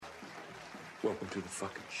Welcome to the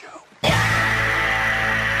fucking show.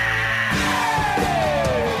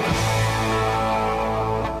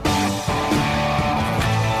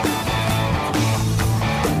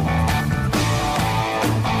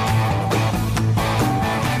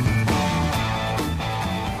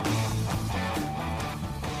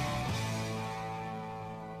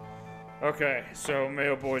 Okay, so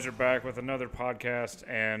Mayo Boys are back with another podcast,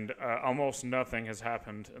 and almost nothing has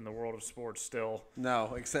happened in the world of sports still.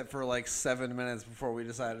 No, except for like 7 minutes before we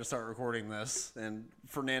decided to start recording this, and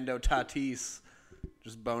Fernando Tatis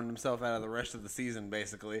just boned himself out of the rest of the season,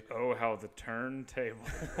 basically. Oh, how the turntable.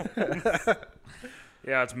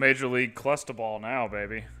 Yeah, it's Major League Clostebol now,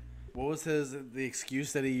 baby. What was the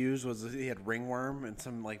excuse that he used was he had ringworm and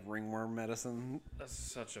some like ringworm medicine? That's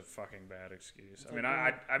such a fucking bad excuse. I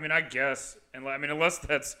mean, I guess, unless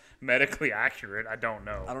that's medically accurate, I don't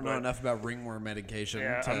know. I don't know enough about ringworm medication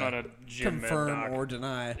to I'm not a gym confirm or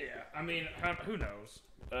deny. Yeah, I mean, who knows?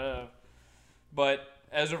 But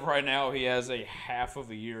as of right now, he has a half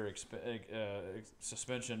of a year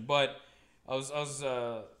suspension. But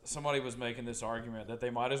somebody was making this argument that they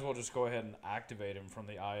might as well just go ahead and activate him from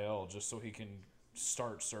the IL just so he can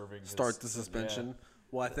start serving. Start the suspension. Yeah.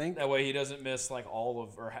 Well, I think that way he doesn't miss like all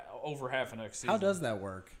of or over half of next season. How does that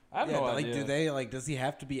work? I have no idea. Do they does he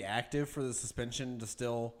have to be active for the suspension to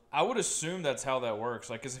still? I would assume that's how that works.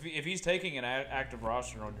 Like, because if he's taking an active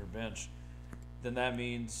roster on your bench, then that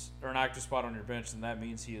means, or an active spot on your bench, then that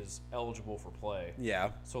means he is eligible for play. Yeah.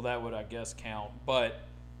 So that would, I guess, count. But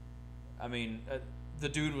I mean, the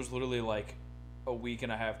dude was literally like a week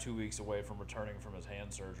and a half, 2 weeks away from returning from his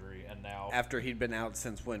hand surgery, and now after he'd been out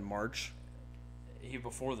since when, March?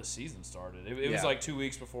 Before the season started. It was like 2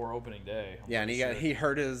 weeks before opening day. And he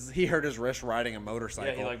hurt his wrist riding a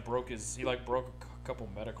motorcycle. Yeah, he broke a couple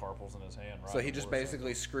metacarpals in his hand. So he just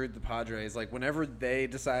basically screwed the Padres. Like, whenever they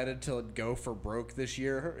decided to go for broke this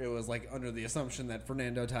year, it was like under the assumption that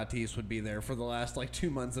Fernando Tatis would be there for the last like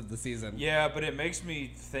 2 months of the season. Yeah, but it makes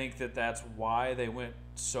me think that that's why they went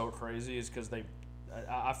so crazy, is because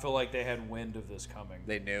I feel like they had wind of this coming.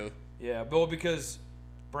 They knew. Yeah, but because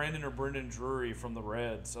Brendan Drury from the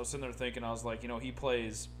Reds, I was sitting there thinking, I was like, he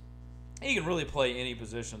can really play any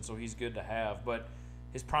position, so he's good to have, but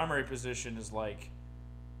his primary position is like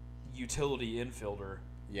utility infielder.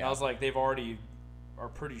 Yeah. And I was like, they've already are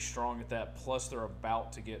pretty strong at that, plus they're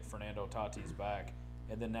about to get Fernando Tatis back,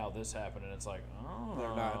 and then now this happened, and it's like, oh,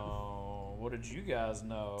 they're not. What did you guys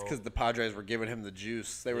know? It's because the Padres were giving him the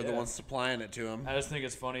juice. They were the ones supplying it to him. I just think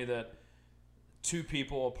it's funny that two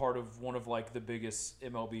people, a part of one of like the biggest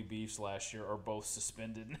MLB beefs last year, are both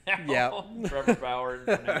suspended now. Yeah. Trevor Bauer and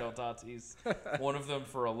Fernando Tatis. One of them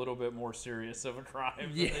for a little bit more serious of a crime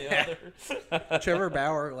than the other. Trevor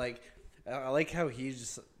Bauer, I like how you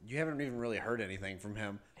haven't even really heard anything from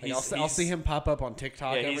him. Like, I'll see him pop up on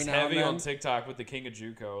TikTok every now and then. He's heavy on TikTok with the King of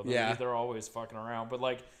JUCO. They're always fucking around. But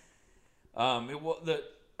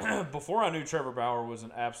before I knew Trevor Bauer was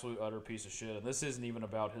an absolute utter piece of shit, and this isn't even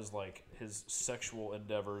about his sexual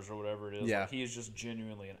endeavors or whatever it is. Yeah. Like, he is just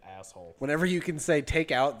genuinely an asshole. Whenever you can say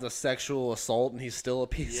take out the sexual assault and he's still a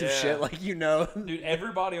piece of shit, Dude,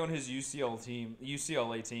 everybody on his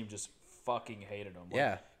UCLA team just fucking hated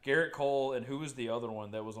him. Garrett Cole, and who was the other one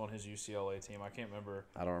that was on his UCLA team? I can't remember.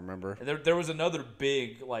 I don't remember. There was another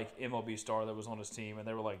big MLB star that was on his team, and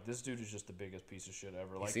they were like, "This dude is just the biggest piece of shit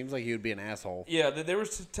ever." He seems like he would be an asshole. Yeah, they were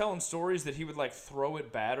telling stories that he would throw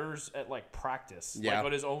at batters at practice,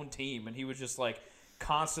 on his own team, and he would just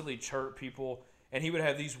constantly chirp people, and he would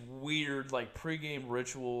have these weird pregame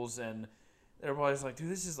rituals, and everybody's like, "Dude,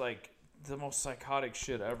 this is the most psychotic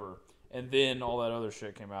shit ever." And then all that other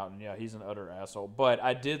shit came out, and yeah, he's an utter asshole. But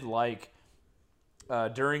I did during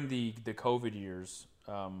the COVID years,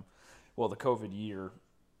 the COVID year,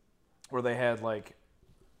 where they had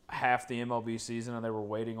half the MLB season and they were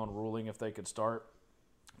waiting on ruling if they could start.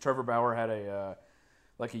 Trevor Bauer had a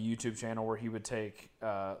YouTube channel where he would take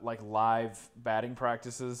live batting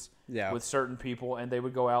practices with certain people, and they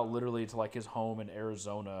would go out literally to his home in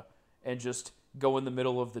Arizona and just go in the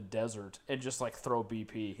middle of the desert and just throw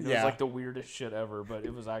BP. It was the weirdest shit ever, but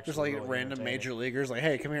it was actually just really random major leaguers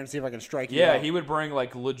hey, come here and see if I can strike you. Yeah, out. he would bring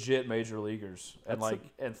legit major leaguers and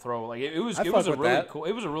and throw it was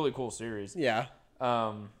a really cool series. Yeah.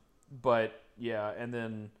 But yeah, and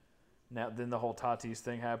then the whole Tatis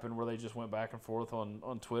thing happened where they just went back and forth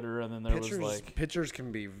on Twitter, and then there was pitchers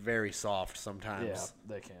can be very soft sometimes.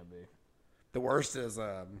 Yeah, they can be. The worst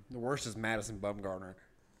is Madison Bumgarner.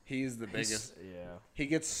 He's the biggest. Yeah. He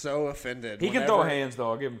gets so offended. He can throw hands, though.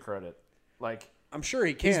 I'll give him credit. I'm sure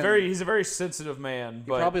he can. He's a very sensitive man.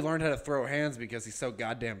 He probably learned how to throw hands because he's so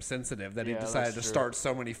goddamn sensitive that he decided to start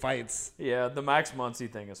so many fights. Yeah, the Max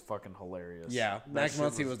Muncy thing is fucking hilarious. Yeah, Max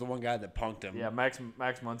Muncy was the one guy that punked him. Yeah, Max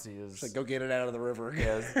Muncy is like, go get it out of the river.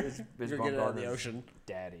 Yeah, his get it out of the ocean.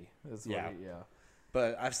 Daddy. Yeah.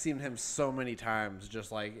 But I've seen him so many times.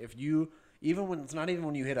 Just like if you even when it's not even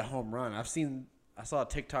when you hit a home run. I saw a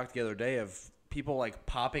TikTok the other day of people like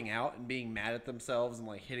popping out and being mad at themselves and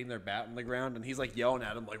like hitting their bat on the ground, and he's like yelling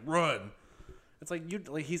at him like run. It's like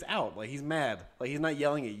he's out, like he's mad, like he's not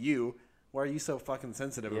yelling at you. Why are you so fucking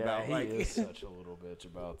sensitive about? He like is such a little bitch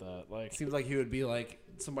about that. Like seems like he would be like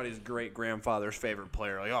somebody's great grandfather's favorite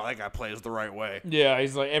player. Like, oh, that guy plays the right way. Yeah,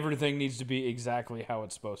 he's like everything needs to be exactly how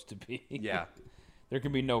it's supposed to be. Yeah, there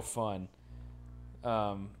can be no fun.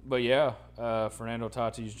 But yeah, Fernando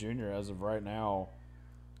Tatis Jr. as of right now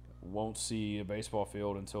won't see a baseball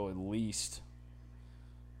field until at least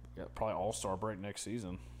probably All-Star break next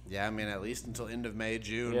season. Yeah, I mean at least until end of May,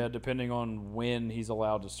 June. Yeah, depending on when he's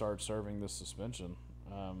allowed to start serving this suspension.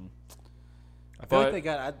 I feel like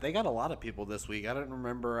they got a lot of people this week. I don't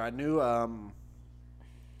remember. I knew there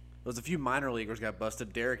was a few minor leaguers got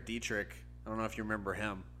busted. Derek Dietrich. I don't know if you remember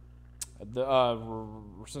him. The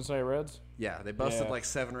Cincinnati Reds? Yeah, they busted like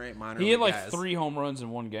 7 or 8 minor league He had like guys. 3 home runs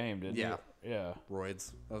in one game, didn't he? Yeah.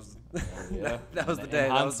 Roids. That was Yeah. that was the day.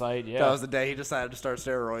 In hindsight, that was the day he decided to start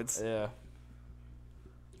steroids. Yeah.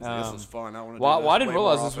 This was fun. I want to. Well, I didn't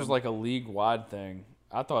realize this was like a league-wide thing.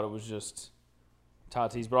 I thought it was just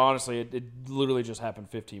Tatis, but honestly, it literally just happened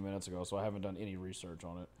 15 minutes ago, so I haven't done any research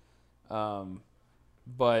on it.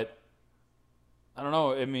 But I don't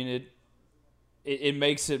know. I mean, it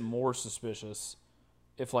makes it more suspicious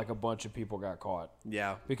if like a bunch of people got caught.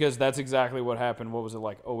 Yeah. Because that's exactly what happened. What was it,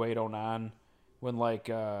 like 08, 09, when like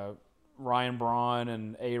Ryan Braun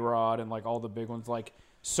and A-Rod and like all the big ones like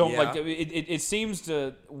like it seems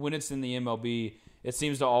to, when it's in the MLB, it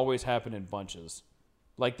seems to always happen in bunches.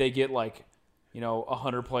 Like they get like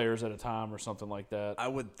 100 players at a time or something like that. I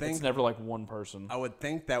would think it's never like one person. I would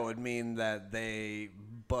think that would mean that they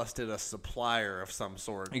busted a supplier of some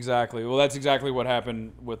sort. Exactly. Well, that's exactly what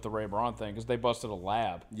happened with the Ray Braun thing, because they busted a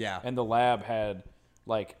lab. Yeah. And the lab had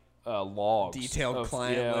like logs, detailed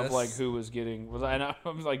client lists of like who was getting and I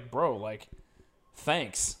was like, bro, like,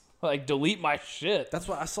 thanks. Like, delete my shit. That's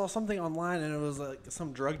what I saw something online, and it was like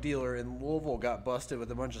some drug dealer in Louisville got busted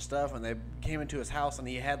with a bunch of stuff, and they came into his house, and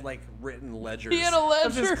he had like written ledgers. He had a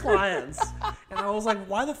ledger of his clients, and I was like,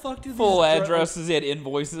 why the fuck do full addresses? He had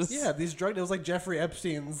invoices. Yeah, these drug. It was like Jeffrey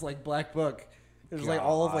Epstein's like black book. It was like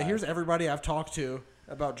all of like, here's everybody I've talked to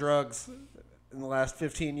about drugs in the last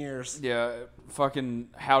 15 years. Yeah, fucking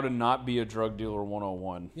how to not be a drug dealer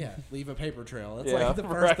 101. Yeah, leave a paper trail. That's like the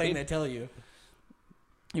first thing they tell you.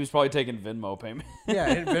 He was probably taking Venmo payment. Yeah,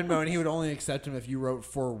 in Venmo, and he would only accept him if you wrote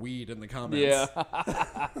 "for weed" in the comments.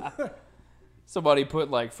 Yeah. Somebody put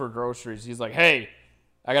like for groceries. He's like, "Hey,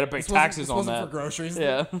 I got to pay taxes on that." For groceries.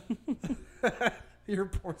 Yeah. He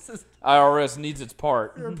reports his IRS needs its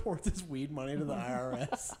part. He reports his weed money to the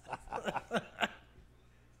IRS.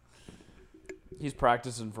 He's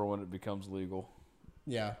practicing for when it becomes legal.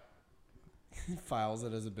 Yeah. He files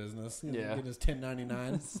it as a business. Yeah. Get his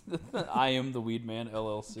 1099s. I am the Weed Man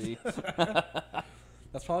LLC.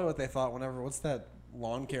 That's probably what they thought whenever. What's that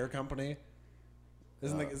lawn care company?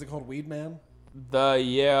 Is it called Weed Man?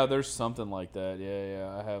 There's something like that.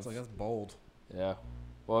 Yeah. I have. It's like, that's bold. Yeah.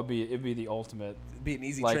 Well, it'd be the ultimate. It'd be an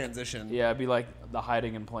easy like, transition. Yeah, it'd be like the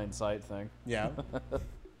hiding in plain sight thing. Yeah.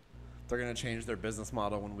 They're going to change their business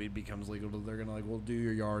model when weed becomes legal. They're going to like, we'll do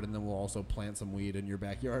your yard, and then we'll also plant some weed in your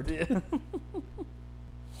backyard.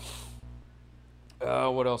 Yeah.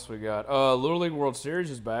 What else we got? Little League World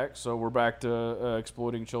Series is back, so we're back to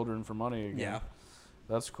exploiting children for money again. Yeah.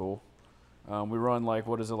 That's cool. We run like,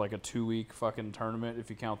 what is it, like a 2-week fucking tournament if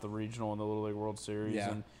you count the regional and the Little League World Series.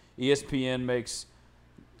 Yeah. And ESPN makes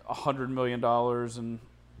 $100 million and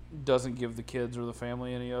doesn't give the kids or the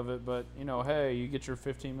family any of it, but hey, you get your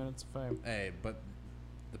 15 minutes of fame. Hey, but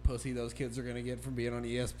the pussy those kids are going to get from being on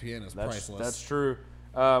ESPN is priceless. That's true.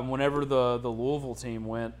 Whenever the Louisville team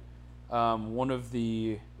went, one of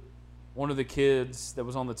the kids that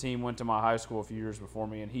was on the team went to my high school a few years before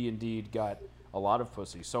me, and he indeed got a lot of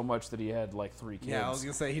pussy, so much that he had like 3 kids. Yeah, I was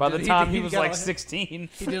gonna say. By the time he was like 16,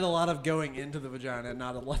 he did a lot of going into the vagina,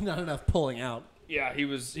 not enough pulling out. Yeah, he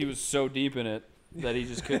was so deep in it that he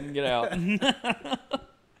just couldn't get out.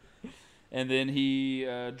 And then he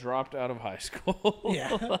dropped out of high school.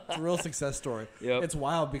 Yeah, it's a real success story. Yep. It's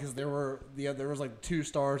wild because there was like 2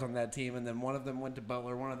 stars on that team, and then one of them went to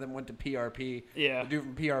Butler, one of them went to PRP. Yeah. The dude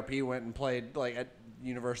from PRP went and played like at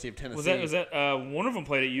University of Tennessee. Was that one of them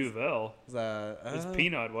played at U of L? It was Uh,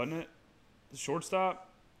 Peanut, wasn't it? The shortstop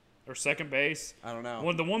or second base? I don't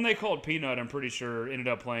know. The one they called Peanut, I'm pretty sure, ended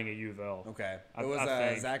up playing at U of L. Okay. I It was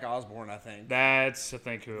think. Zach Osborne, I think. That's, I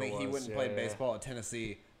think, who I think it was. he went and played baseball at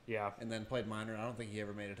Tennessee Yeah. and then played minor. I don't think he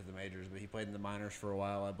ever made it to the majors, but he played in the minors for a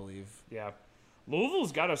while, I believe. Yeah.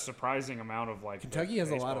 Louisville's got a surprising amount of, like, Kentucky has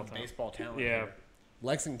a lot of talent. baseball talent. Yeah. Here.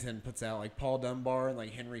 Lexington puts out like Paul Dunbar and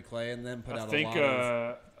like Henry Clay, and then put out I think, a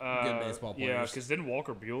lot of good baseball players. Yeah, because didn't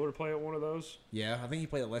Walker Bueller play at one of those? Yeah, I think he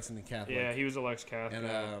played at Lexington Catholic. Yeah, he was a Lex Catholic.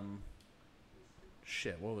 And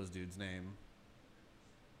shit, what was dude's name?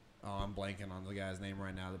 Oh, I'm blanking on the guy's name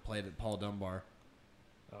right now that played at Paul Dunbar.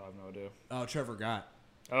 I have no idea. Oh, Trevor Gott.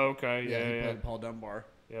 Oh, okay, He yeah. played Paul Dunbar.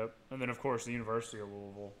 Yep. And then, of course, the University of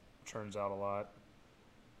Louisville turns out a lot.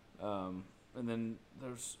 And then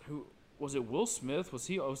there's who was it? Will Smith? Was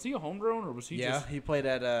he a homegrown or was he? Yeah, just... he played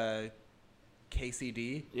at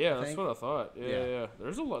KCD. Yeah, I that's think. what I thought. Yeah.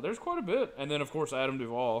 There's a lot. There's quite a bit. And then, of course, Adam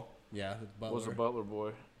Duvall Yeah, Butler. was a Butler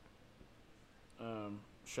boy.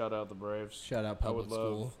 Shout out the Braves. Shout out public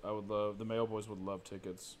school. I would love the Mail Boys would love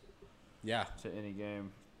tickets Yeah, to any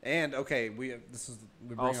game. and okay, we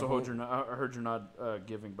bring Also, up I heard you're not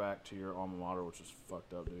giving back to your alma mater, which is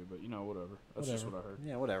fucked up, dude. But whatever. That's just what I heard.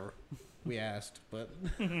 Yeah, whatever. We asked, but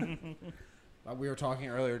we were talking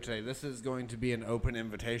earlier today. This is going to be an open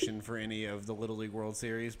invitation for any of the Little League World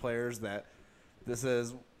Series players. That this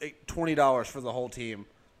is $20 for the whole team.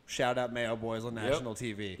 Shout out Mayo Boys on national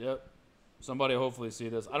TV. Yep. Somebody will hopefully see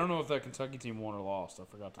this. I don't know if that Kentucky team won or lost. I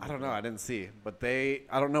forgot to. I don't know. I didn't see, but I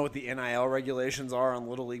don't know what the NIL regulations are on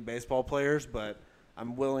Little League baseball players, but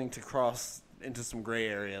I'm willing to cross into some gray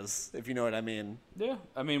areas, if you know what I mean. Yeah,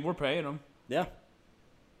 I mean we're paying them. Yeah,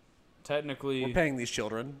 Technically, we're paying these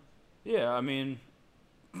children. yeah. I mean,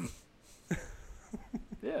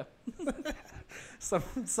 yeah.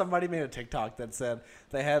 Somebody made a TikTok that said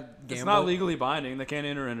they had It's not legally binding. They can't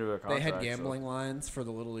enter into a contract. They had gambling lines for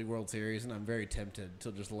the Little League World Series, and I'm very tempted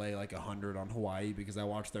to just lay like 100 on Hawaii because I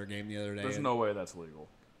watched their game the other day. There's no way that's legal.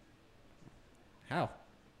 How?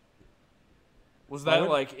 Was that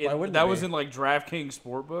why wouldn't that it was be? in like DraftKings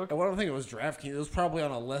Sportbook? I don't think it was DraftKings. It was probably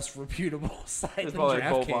on a less reputable site It's than probably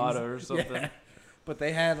DraftKings. Bovada or something. Yeah. But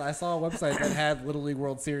I saw a website that had Little League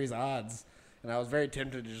World Series odds, and I was very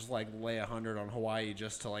tempted to just like lay 100 on Hawaii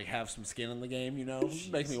just to like have some skin in the game,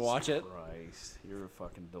 make me watch it. Christ, you're a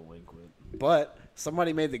fucking delinquent. But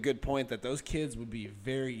somebody made the good point that those kids would be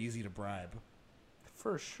very easy to bribe.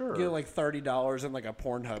 For sure. Get like $30 in like a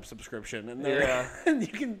Pornhub subscription, and Yeah. and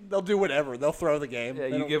they'll do whatever. They'll throw the game. Yeah,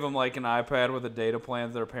 you give them like an iPad with a data plan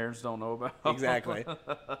that their parents don't know about. Exactly.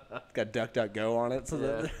 It's got DuckDuckGo on it so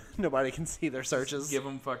that nobody can see their searches. Give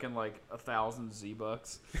them fucking like 1,000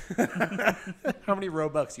 Z-Bucks. How many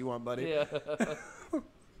Robux you want, buddy? Yeah.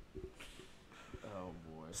 Oh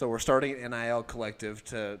boy. So we're starting an NIL collective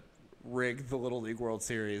to rig the Little League World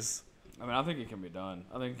Series. I mean, I think it can be done.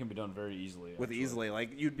 I think it can be done very easily.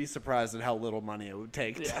 Like you'd be surprised at how little money it would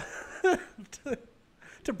take Yeah.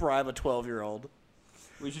 to bribe a 12-year-old.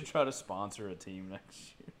 We should try to sponsor a team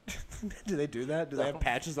next year. Do they do that? Do they have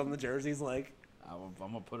patches on the jerseys? Like, I'm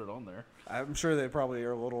gonna put it on there. I'm sure they probably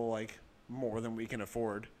are a little like more than we can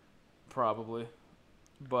afford. Probably,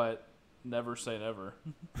 but never say never.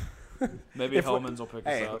 Maybe Hellman's will pick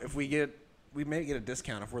us up. If we may get a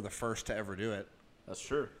discount if we're the first to ever do it. That's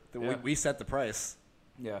true. Yeah. We set the price.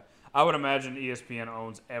 Yeah, I would imagine ESPN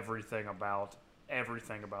owns everything about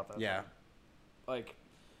that. Yeah. Thing. Like,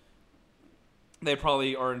 they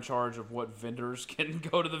probably are in charge of what vendors can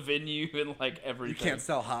go to the venue and like everything. You can't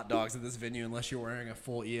sell hot dogs at this venue unless you're wearing a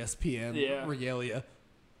full ESPN regalia.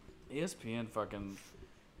 ESPN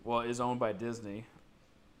is owned by Disney.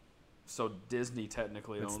 So Disney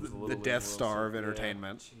technically owns the Death Star of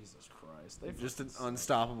entertainment. Yeah. Jesus Christ. They've just an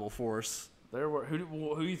unstoppable force. Who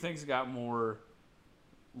do you think's got more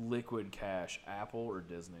liquid cash, Apple or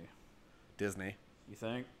Disney? Disney. You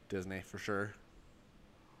think? Disney for sure.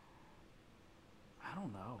 I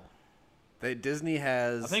don't know. Disney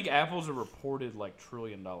has. I think Apple's a reported like $1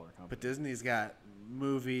 trillion company. But Disney's got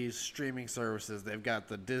movies, streaming services. They've got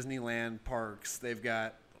the Disneyland parks. They've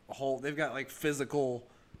got like physical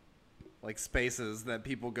like spaces that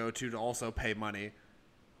people go to also pay money,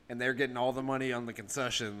 and they're getting all the money on the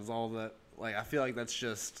concessions. All that. Like, I feel like that's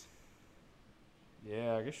just...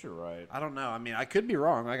 Yeah, I guess you're right. I don't know. I mean, I could be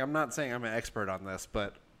wrong. Like, I'm not saying I'm an expert on this,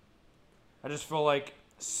 but... I just feel like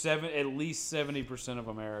at least 70% of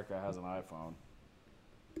America has an iPhone.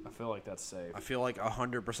 I feel like that's safe. I feel like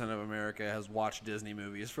 100% of America has watched Disney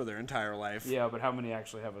movies for their entire life. Yeah, but how many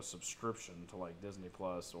actually have a subscription to, like, Disney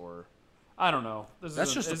Plus or... I don't know.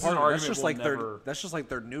 That's just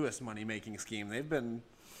their newest money making scheme. They've been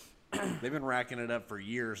racking it up for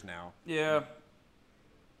years now. Yeah.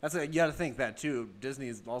 You got to think that too.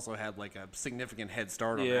 Disney's also had like a significant head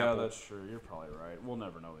start on Apple. Yeah, that's true. You're probably right. We'll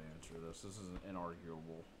never know the answer to this. This is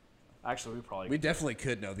inarguable. Actually, we definitely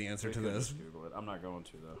could know the answer to this. Just Google it. I'm not going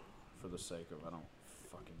to though, for the sake of I don't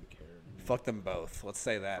fucking care anymore. Fuck them both. Let's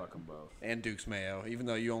say that. Fuck them both. And Duke's Mayo, even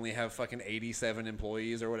though you only have fucking 87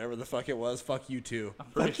 employees or whatever the fuck it was. Fuck you too.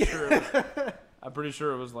 I'm pretty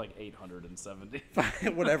sure it was like 870.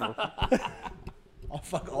 Whatever. I'll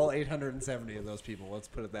fuck all 870 of those people. Let's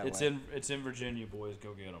put it that way. It's in Virginia, boys.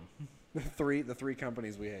 Go get them. The three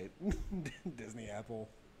companies we hate: Disney, Apple,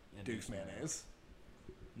 and Duke's Mayonnaise.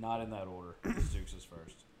 Not in that order. Duke's is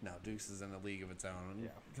first. No, Duke's is in a league of its own when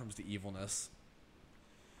it comes to evilness.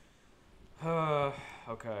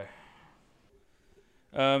 Okay.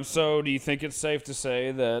 So, do you think it's safe to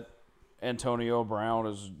say that Antonio Brown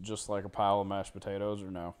is just like a pile of mashed potatoes, or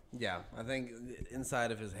no? Yeah, I think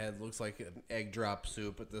inside of his head looks like an egg drop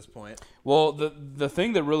soup at this point. Well, the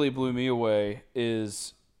thing that really blew me away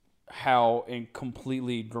is how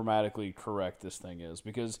completely grammatically correct this thing is,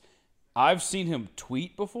 because I've seen him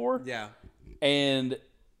tweet before. Yeah. And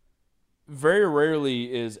very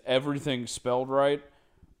rarely is everything spelled right,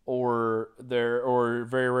 or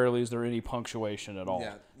very rarely is there any punctuation at all.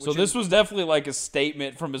 Yeah, so this was definitely like a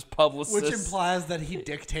statement from his publicist. Which implies that he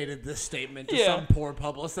dictated this statement to some poor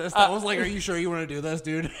publicist. I was like, are you sure you want to do this,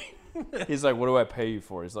 dude? He's like, what do I pay you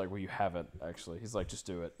for? He's like, well, you haven't, actually. He's like, just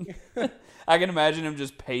do it. I can imagine him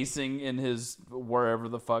just pacing in his wherever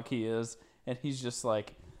the fuck he is, and he's just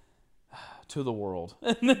like, to the world.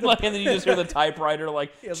 And then you just hear the typewriter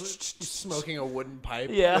like smoking a wooden pipe,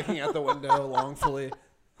 yeah, looking out the window longfully.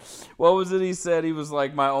 What was it he said? He was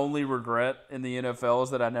like, my only regret in the NFL is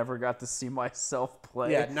that I never got to see myself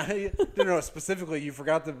play. Yeah, no, specifically, you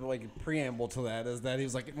forgot the preamble to that is that he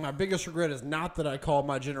was like, my biggest regret is not that I called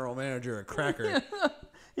my general manager a cracker.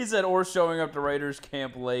 He said, or showing up to Raiders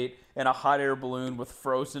camp late in a hot air balloon with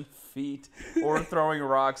frozen feet, or throwing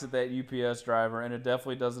rocks at that UPS driver, and it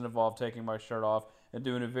definitely doesn't involve taking my shirt off and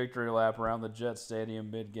doing a victory lap around the Jet Stadium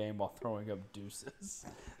mid-game while throwing up deuces.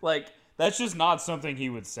 That's just not something he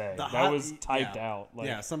would say. That was typed out.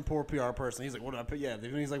 Some poor PR person. He's like, what do I pay? Yeah,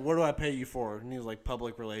 he's like, what do I pay you for? And he was like,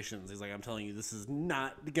 public relations. He's like, I'm telling you, this is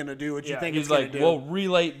not going to do what you think it's going to do. He's like, well,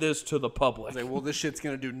 relate this to the public. He's like, well, this shit's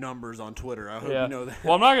going to do numbers on Twitter. I hope you know that.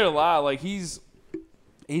 Well, I'm not going to lie.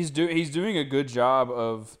 He's doing a good job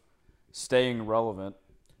of staying relevant.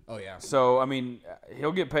 Oh, yeah. So, I mean,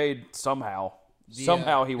 he'll get paid somehow.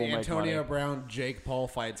 Somehow he will make money. The Antonio Brown Jake Paul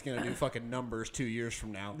fight's gonna do fucking numbers 2 years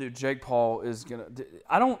from now. Dude, Jake Paul is gonna.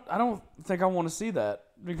 I don't think I want to see that,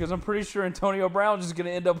 because I'm pretty sure Antonio Brown is gonna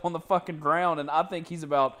end up on the fucking ground, and I think he's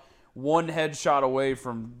about one headshot away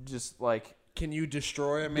from just like. Can you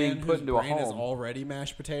destroy a man whose brain is already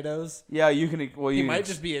mashed potatoes? Yeah, you can. Well, he might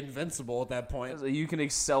just be invincible at that point. You can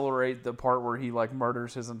accelerate the part where he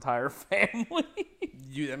murders his entire family.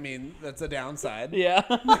 I mean, that's a downside. Yeah.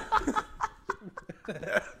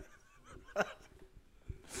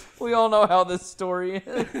 We all know how this story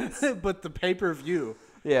is. But the pay-per-view.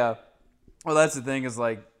 Yeah. Well, that's the thing is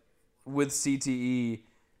with CTE,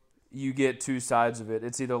 you get two sides of it.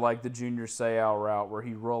 It's either like the Junior Seau route where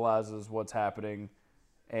he realizes what's happening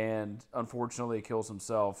and unfortunately kills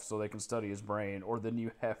himself so they can study his brain, or then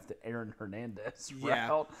you have the Aaron Hernandez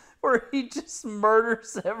route where he just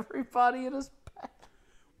murders everybody in his path.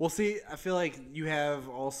 Well, see, I feel like you have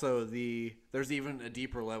also there's even a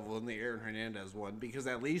deeper level in the Aaron Hernandez one, because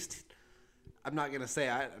at least, I'm not going to say,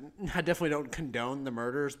 I definitely don't condone the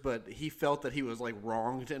murders, but he felt that he was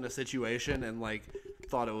wronged in a situation and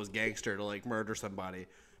thought it was gangster to murder somebody.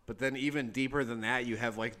 But then even deeper than that, you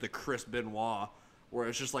have the Chris Benoit, where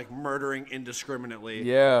it's just murdering indiscriminately.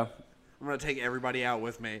 Yeah. I'm going to take everybody out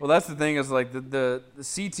with me. Well, that's the thing is the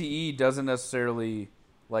CTE doesn't necessarily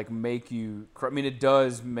make you. I mean, it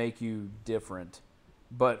does make you different,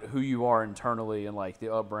 but who you are internally and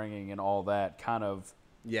the upbringing and all that kind of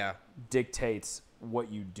dictates what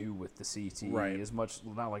you do with the CTE. Right. As much,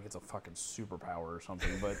 not like it's a fucking superpower or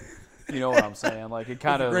something, but you know what I'm saying. It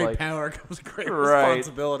kind of great power comes great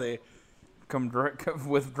responsibility.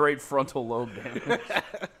 With great frontal lobe damage.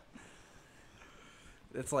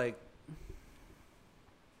 It's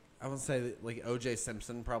I would say that O.J.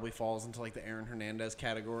 Simpson probably falls into the Aaron Hernandez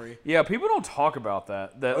category. Yeah, people don't talk about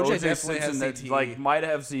that. That O.J. Simpson that might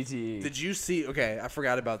have CTE. Did you see? Okay, I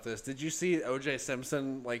forgot about this. Did you see O.J.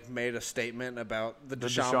 Simpson made a statement about the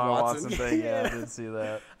Deshaun Watson thing? Yeah, I did see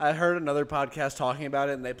that. I heard another podcast talking about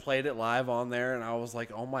it, and they played it live on there, and I was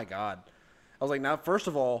like, oh my god. I was like, now first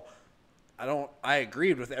of all, I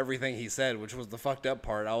agreed with everything he said, which was the fucked up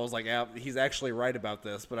part. I was like, yeah, he's actually right about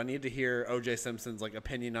this, but I need to hear O.J. Simpson's like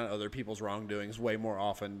opinion on other people's wrongdoings way more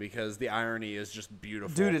often because the irony is just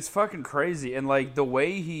beautiful. Dude, it's fucking crazy, and like the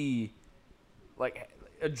way he like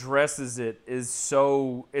addresses it is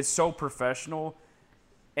so professional,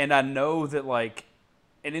 and I know that like.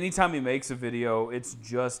 And anytime he makes a video, it's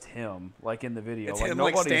just him, like in the video. It's like him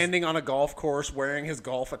like standing on a golf course wearing his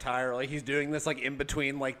golf attire. Like he's doing this like in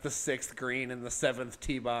between like the 6th green and the 7th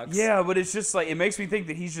tee box. Yeah, but it's just like it makes me think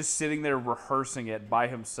that he's just sitting there rehearsing it by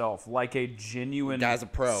himself, like a genuine guy's a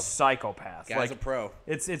pro psychopath. Guy's like, a pro.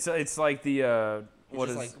 It's like the He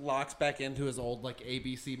just like locks back into his old like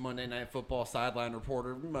ABC Monday Night Football sideline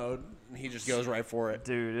reporter mode, and he just goes right for it.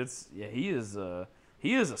 Dude,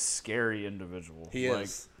 he is a scary individual. He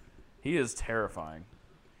is. He is terrifying.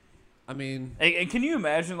 I mean... And can you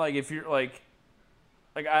imagine, like, if you're, like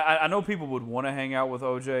I know people would want to hang out with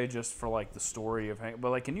OJ just for, like, the story of but,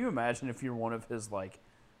 like, can you imagine if you're one of his, like,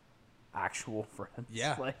 actual friends?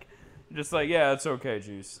 Yeah. Like, just like, yeah, it's okay,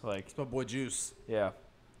 Juice. Like, It's my boy Juice. yeah.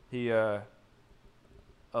 He,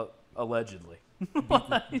 allegedly.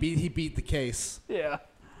 He beat the case. Yeah.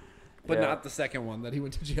 But Yeah. not the second one that he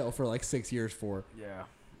went to jail for like 6 years for. Yeah.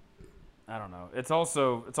 I don't know. It's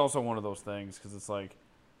also one of those things because it's like,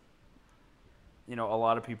 you know, a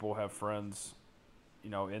lot of people have friends, you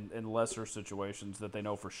know, in lesser situations that they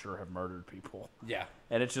know for sure have murdered people. Yeah.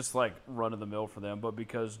 And it's just like run of the mill for them. But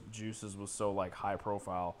because Juice's was so like high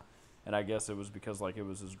profile, and I guess it was because like it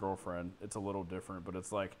was his girlfriend, it's a little different. But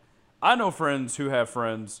it's like, I know friends who have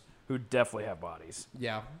friends who definitely have bodies.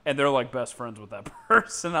 Yeah. And they're like best friends with that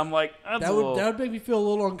person. I'm like, that would make me feel a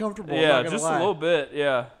little uncomfortable. Yeah, just a little bit.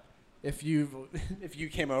 Yeah. If you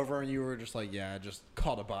came over and you were just like, yeah, I just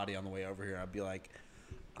caught a body on the way over here, I'd be like,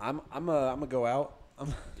 I'm gonna go out.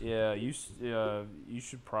 Yeah, you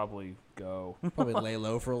should probably go. Probably lay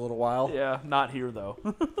low for a little while. Yeah, not here though.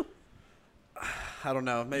 I don't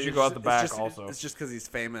know. Maybe You should go out the back also. It's just because he's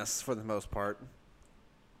famous for the most part.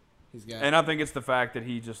 And I think it's the fact that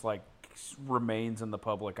he just like remains in the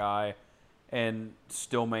public eye and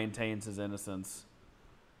still maintains his innocence.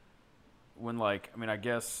 When like, I mean, I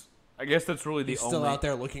guess that's really the he's only... still out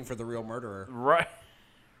there looking for the real murderer. Right.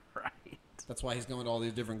 That's why he's going to all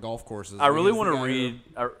these different golf courses. I really want to read.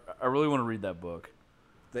 I really want to read that book.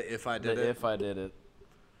 If I did it.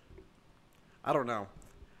 I don't know.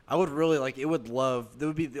 I would really like. It would love. That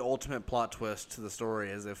would be the ultimate plot twist to the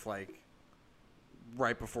story, as if like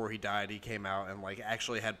right before he died, he came out and like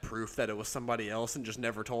actually had proof that it was somebody else and just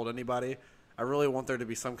never told anybody. I really want there to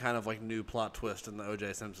be some kind of like new plot twist in the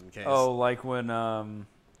O.J. Simpson case. Oh, like when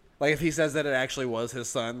like if he says that it actually was his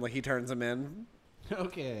son, like he turns him in.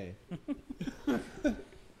 Okay.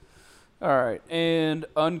 All right, and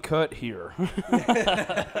uncut here.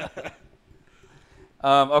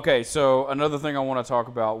 Okay, so another thing I want to talk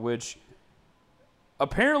about, which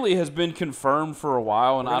apparently has been confirmed for a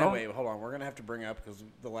while, and wait, hold on. We're gonna have to bring up because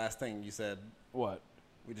the last thing you said. What?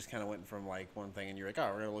 We just kind of went from like one thing, and you're like, "Oh,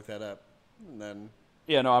 we're gonna look that up," and then.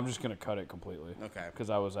 Yeah, no, I'm just gonna cut it completely. Okay. Because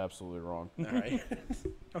I was absolutely wrong. All right.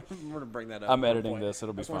 I'm gonna bring that up. I'm editing this.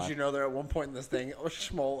 It'll be fine. I want you to know that at one point in this thing,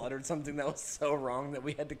 Schmoll uttered something that was so wrong that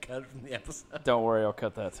we had to cut it from the episode. Don't worry, I'll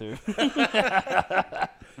cut that too.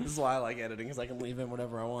 This is why I like editing, because I can leave in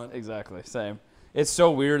whatever I want. Exactly, same. It's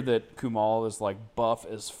so weird that Kumal is like buff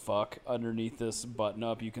as fuck underneath this button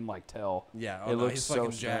up. You can like tell. Yeah, it looks he's so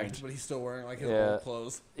fucking strange. jacked, but he's still wearing like his old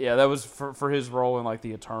clothes. Yeah, that was for his role in like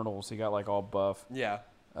the Eternals. He got like all buff. Yeah.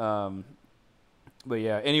 But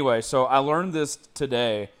yeah. Anyway, so I learned this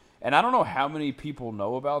today, and I don't know how many people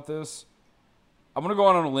know about this. I'm gonna go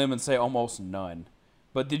out on a limb and say almost none.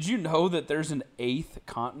 But did you know that there's an 8th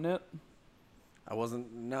continent?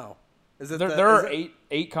 No. Is it there are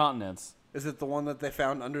eight continents. Is it the one that they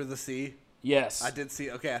found under the sea? Yes. I did see.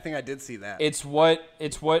 Okay, I think I did see that.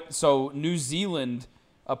 So New Zealand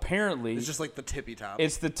apparently it's just like the tippy top.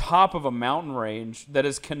 It's the top of a mountain range that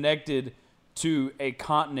is connected to a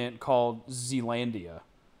continent called Zealandia.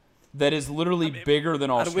 That is literally bigger than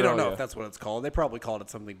Australia. We don't know if that's what it's called. They probably called it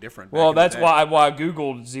something different. Well, that's why I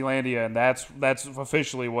googled Zealandia, and that's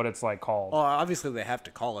officially what it's like called. Well, obviously they have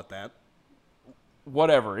to call it that.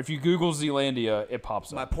 Whatever. If you Google Zealandia, it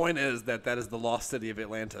pops up. My point is that is the lost city of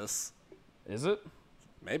Atlantis. Is it?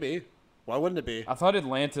 Maybe. Why wouldn't it be? I thought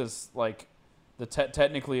Atlantis, like,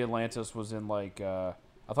 technically Atlantis was in, like, I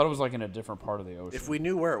thought it was, like, in a different part of the ocean. If we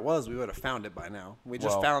knew where it was, we would have found it by now. We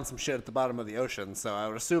just found some shit at the bottom of the ocean, so I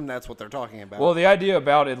would assume that's what they're talking about. Well, the idea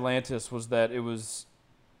about Atlantis was that it was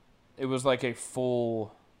like a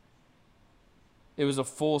full... It was a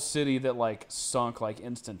full city that like sunk like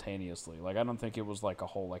instantaneously. Like I don't think it was like a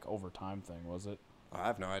whole like overtime thing, was it? I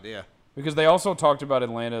have no idea. Because they also talked about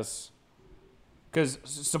Atlantis. Because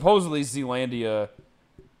supposedly Zealandia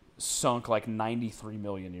sunk like 93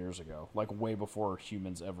 million years ago, like way before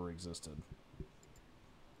humans ever existed.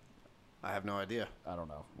 I have no idea. I don't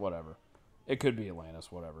know. Whatever. It could be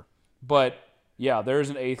Atlantis. Whatever. But yeah, there's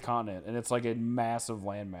an 8th continent, and it's like a massive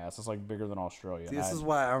landmass. It's like bigger than Australia. See, this is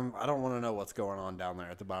why I don't want to know what's going on down there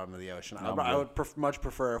at the bottom of the ocean. No, I would much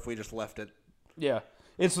prefer if we just left it. Yeah,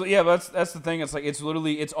 but that's the thing. It's like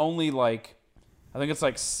it's only like I think it's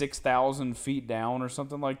like 6,000 feet down or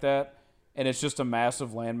something like that, and it's just a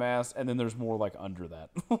massive landmass, and then there's more like under that.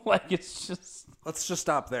 Like it's just. Let's just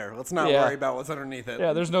stop there. Let's not worry about what's underneath it.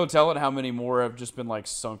 Yeah, there's no telling how many more have just been like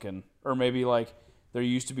sunken, or maybe like. There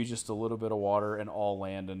used to be just a little bit of water and all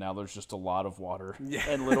land, and now there's just a lot of water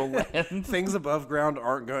and little land. Things above ground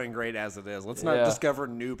aren't going great as it is. Let's not discover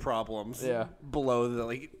new problems below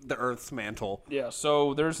the Earth's mantle. Yeah,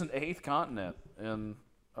 so there's an 8th continent in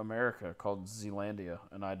America called Zealandia,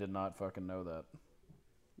 and I did not fucking know that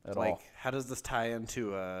at all. How does this tie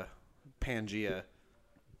into Pangea?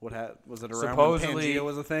 Was it around Supposedly, when Pangea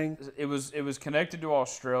was a thing? It was connected to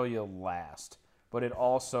Australia last, but it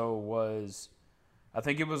also was... I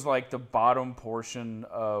think it was like the bottom portion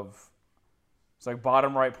of, it's like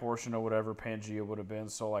bottom right portion of whatever Pangea would have been.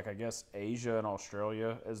 So like I guess Asia and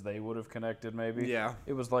Australia as they would have connected maybe. Yeah.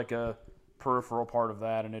 It was like a peripheral part of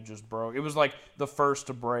that and it just broke. It was like the first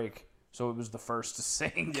to break, so it was the first to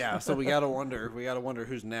sink. Yeah. So we gotta wonder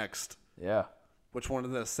who's next. Yeah. Which one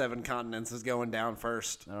of the 7 continents is going down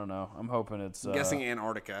first? I don't know. I'm hoping it's. I'm guessing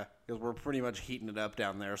Antarctica because we're pretty much heating it up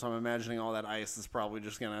down there. So I'm imagining all that ice is probably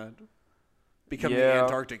just gonna. Become the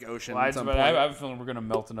Antarctic Ocean at some point. I have a feeling we're going to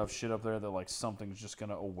melt enough shit up there that like something's just going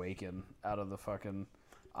to awaken out of the fucking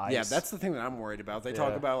ice. Yeah, that's the thing that I'm worried about. They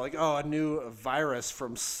talk about like, a new virus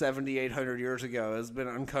from 7,800 years ago has been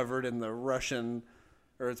uncovered in the Russian,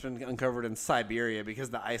 or it's been uncovered in Siberia because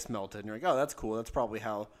the ice melted. And you're like, oh, that's cool. That's probably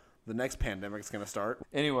how the next pandemic is going to start.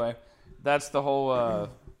 Anyway, that's the whole,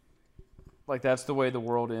 like that's the way the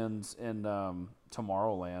world ends in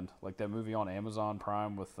Tomorrowland. Like that movie on Amazon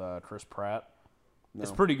Prime with Chris Pratt. No.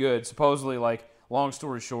 It's pretty good. Supposedly, like, long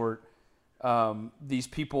story short, these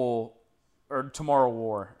people, or Tomorrow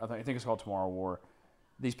War, I think it's called Tomorrow War.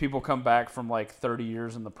 These people come back from like 30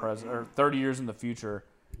 years in the present, or 30 years in the future,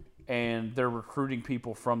 and they're recruiting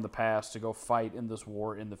people from the past to go fight in this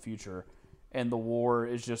war in the future. And the war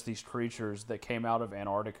is just these creatures that came out of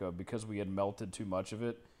Antarctica because we had melted too much of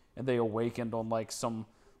it, and they awakened on like some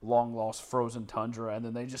long lost frozen tundra, and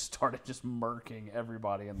then they just started just murking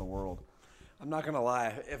everybody in the world. I'm not gonna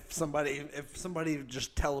lie. If somebody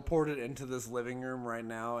just teleported into this living room right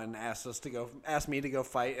now and asked me to go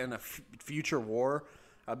fight in a future war,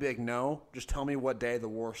 I'd be like, no. Just tell me what day the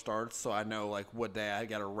war starts, so I know like what day I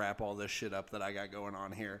gotta wrap all this shit up that I got going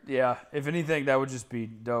on here. Yeah. If anything, that would just be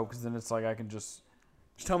dope because then it's like I can just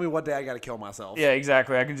tell me what day I gotta kill myself. Yeah,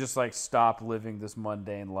 exactly. I can just like stop living this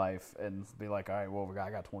mundane life and be like, all right, well,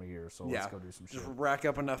 I got 20 years, so let's go do some shit. Just rack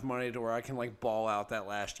up enough money to where I can like ball out that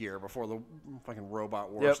last year before the fucking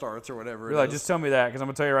robot war starts or whatever. You're like, just tell me that because I'm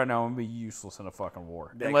gonna tell you right now, I'm gonna be useless in a fucking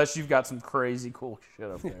war unless you've got some crazy cool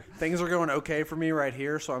shit up there. Things are going okay for me right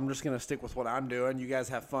here, so I'm just gonna stick with what I'm doing. You guys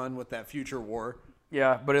have fun with that future war.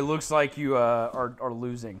 Yeah, but it looks like you are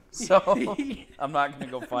losing, so I'm not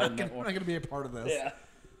gonna go fight in that war. I'm not gonna be a part of this. Yeah.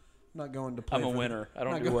 I'm not going to play. I'm a winner. I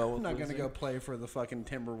don't do well with I'm not losing. going to go play for the fucking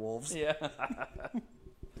Timberwolves. Yeah.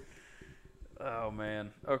 Oh,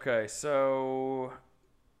 man. Okay, so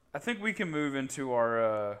I think we can move into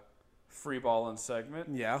our free balling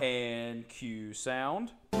segment. Yeah. And cue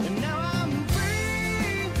sound. And now I'm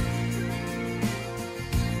free.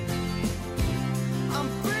 I'm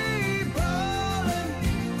free balling.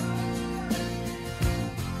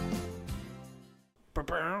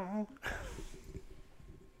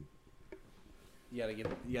 You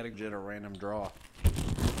gotta get a random draw.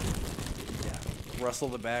 Yeah. Rustle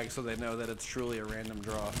the bag so they know that it's truly a random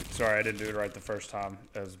draw. Sorry, I didn't do it right the first time,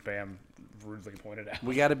 as Bam rudely pointed out.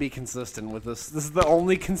 We gotta be consistent with this. This is the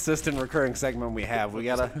only consistent recurring segment we have. We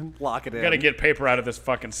gotta lock it in. Gotta get paper out of this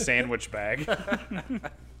fucking sandwich bag. All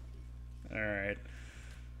right.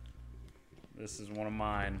 This is one of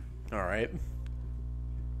mine. All right.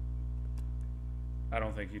 I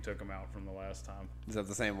don't think you took them out from the last time. Is that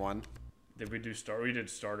the same one? Did we do we did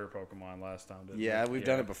starter Pokemon last time, didn't we? Yeah, we've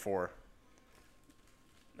done it before.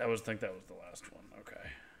 I think that was the last one. Okay.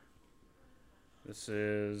 This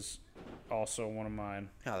is also one of mine.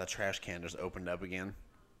 Oh, the trash can just opened up again.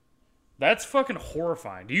 That's fucking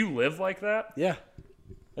horrifying. Do you live like that? Yeah.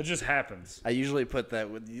 It just happens. I usually put that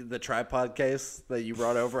with the tripod case that you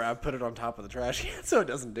brought over. I put it on top of the trash can so it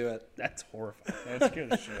doesn't do it. That's horrifying. That's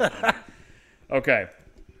good as shit. Okay.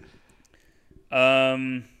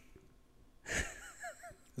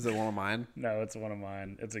 Is it one of mine? No, it's one of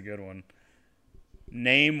mine. It's a good one.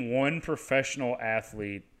 Name one professional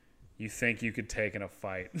athlete you think you could take in a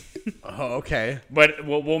fight. Oh, okay. But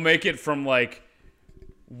we'll make it from like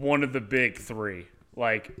one of the big three,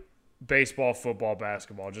 like baseball, football,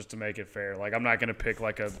 basketball, just to make it fair. Like I'm not gonna pick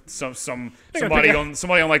like somebody on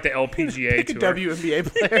like the LPGA Pick tour. a WNBA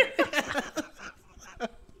player.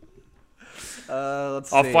 Let's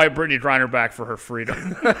see. I'll fight Brittany Griner back for her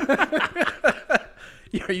freedom.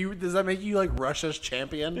 Does that make you like Russia's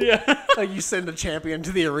champion? Yeah. Like you send a champion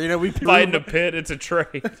to the arena. We Fight in a pit. It's a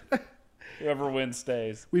trade. Whoever wins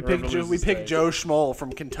stays. We pick Whoever loses Joe stays. Schmoll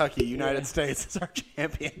from Kentucky, United States, as our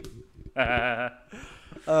champion.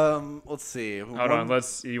 Let's see. Hold on.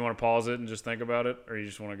 You want to pause it and just think about it, or you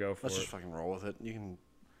just want to go for Let's it? just fucking roll with it. You can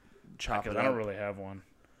chop it Because up. I don't really have one.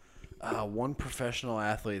 One professional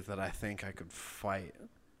athlete that I think I could fight.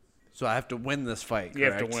 So I have to win this fight, correct? You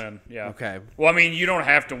have to win. Yeah. Okay. Well, I mean, you don't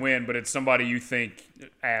have to win, but it's somebody you think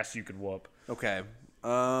you could whoop. Okay.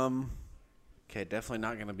 Okay, definitely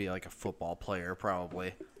not going to be like a football player,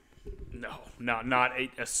 probably. No, not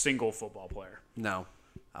a single football player. No.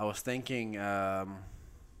 I was thinking there's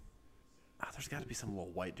got to be some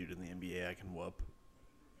little white dude in the NBA I can whoop.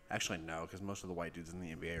 Actually, no, because most of the white dudes in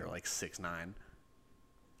the NBA are like 6'9".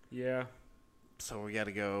 Yeah. So we got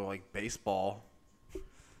to go like baseball.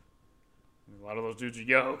 A lot of those dudes are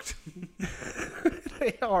yoked.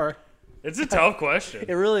 They are. It's a tough question.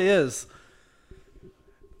 It really is.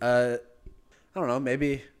 I don't know.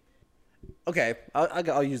 Maybe. Okay,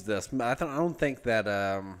 I'll use this. I don't think that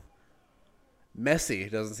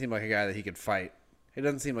Messi doesn't seem like a guy that he could fight. He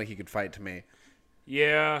doesn't seem like he could fight to me.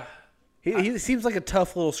 Yeah. He seems like a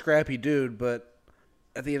tough little scrappy dude, but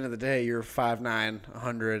at the end of the day, you're 5'9",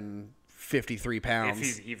 153 pounds. If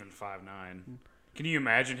he's even 5'9". Can you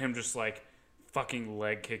imagine him just like fucking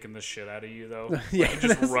leg kicking the shit out of you though? Yeah, Like, it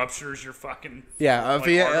just ruptures your fucking Yeah, like,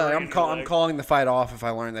 artery I'm in your leg. calling the fight off if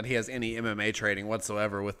I learn that he has any MMA training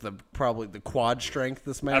whatsoever with probably the quad strength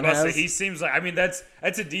this I man must say, has. he seems like. I mean, that's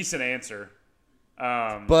a decent answer.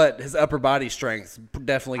 But his upper body strength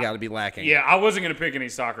definitely got to be lacking. Yeah, I wasn't gonna pick any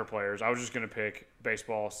soccer players. I was just gonna pick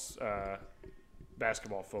baseball,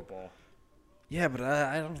 basketball, football. Yeah, but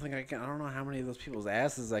I don't think I can. I don't know how many of those people's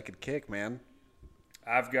asses I could kick, man.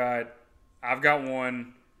 I've got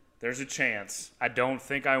one. There's a chance. I don't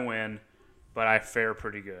think I win, but I fare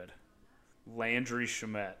pretty good. Landry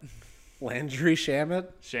Shamet. Landry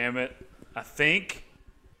Shamet, I think.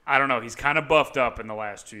 I don't know. He's kind of buffed up in the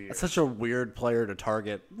last 2 years. That's such a weird player to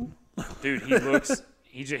target. Dude,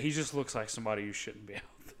 he just looks like somebody who shouldn't be out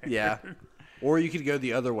there. Yeah. Or you could go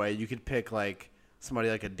the other way. You could pick like somebody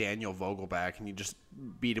like a Daniel Vogelback and you just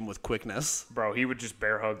beat him with quickness. Bro, he would just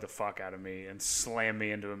bear hug the fuck out of me and slam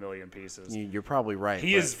me into a million pieces. You're probably right.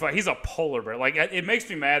 He's a polar bear. Like, it makes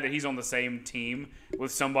me mad that he's on the same team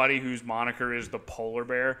with somebody whose moniker is the polar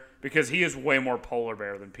bear because he is way more polar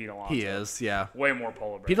bear than Pete Alonso. He is, yeah. Way more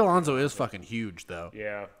polar bear. Pete Alonso is fucking huge, though.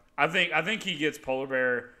 Yeah. I think he gets polar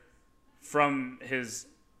bear from his,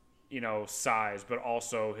 size, but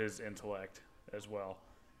also his intellect as well.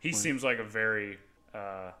 He seems like a very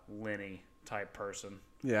Lenny type person.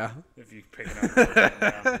 Yeah. If you pick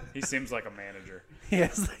it up, he seems like a manager. He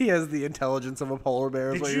has the intelligence of a polar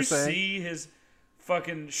bear, is what you're saying. Did you see his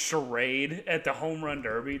fucking charade at the home run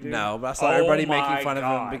derby, dude? No, but I saw everybody making fun of him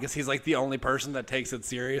God. because he's like the only person that takes it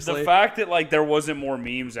seriously. The fact that like there wasn't more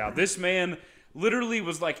memes out. This man literally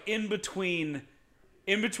was like in between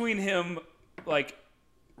him like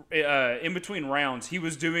in between rounds, he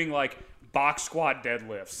was doing like box squat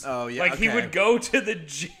deadlifts. Oh, yeah, Like he okay. would go to the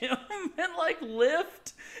gym and like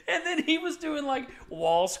lift, and then he was doing like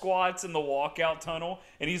wall squats in the walkout tunnel,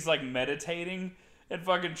 and he's like meditating and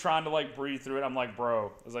fucking trying to like breathe through it. I'm like, bro,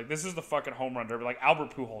 I was like, this is the fucking home run derby. Like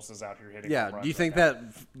Albert Pujols is out here hitting. Yeah, home runs do you think right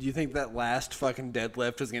now. that last fucking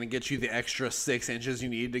deadlift is going to get you the extra 6 inches you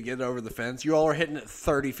need to get over the fence? You all are hitting it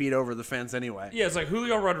 30 feet over the fence anyway. Yeah, it's like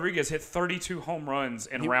Julio Rodriguez hit 32 home runs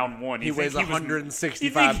in round one. He weighs 165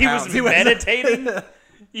 You think he was pounds. He weighs- meditating?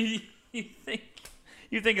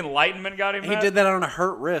 you think enlightenment got him? He did that on a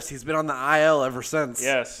hurt wrist. He's been on the IL ever since.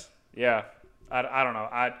 Yes. Yeah. I don't know.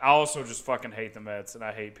 I also just fucking hate the Mets, and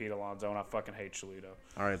I hate Pete Alonso, and I fucking hate Cholito.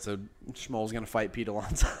 All right, so Schmoll's going to fight Pete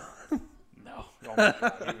Alonso. No. Oh my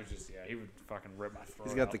God, he was just he would fucking rip my throat.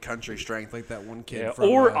 He's got out. the country strength like that one kid. Yeah. From,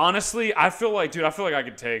 Or honestly, I feel like I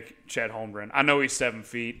could take Chet Holmgren. I know he's 7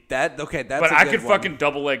 feet, that's but a I good could one. fucking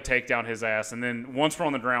double leg take down his ass, and then once we're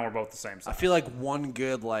on the ground, we're both the same size. I feel like one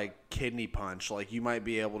good like kidney punch, like you might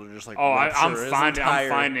be able to just like. Oh, rupture I'm his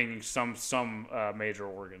finding some major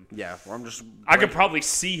organ. Yeah, or I could probably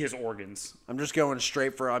see his organs. I'm just going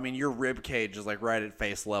straight for. I mean, your rib cage is like right at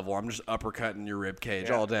face level. I'm just uppercutting your rib cage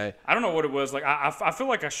all day. I don't know what it was. Like I feel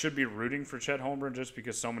like I should be rooting for Chet Holmgren just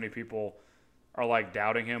because so many people are like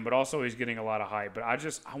doubting him, but also he's getting a lot of hype. But I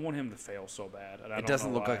want him to fail so bad. And It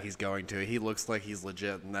doesn't look like he's going to. He looks like he's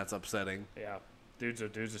legit, and that's upsetting. Yeah, dude's a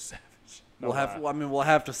savage. We'll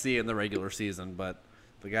have to see in the regular season, but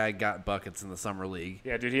the guy got buckets in the summer league.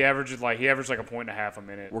 Yeah, dude, he averaged like 1.5 a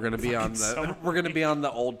minute. We're gonna be on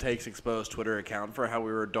the Old Takes Exposed Twitter account for how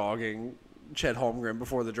we were dogging Chet Holmgren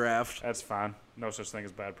before the draft. That's fine. No such thing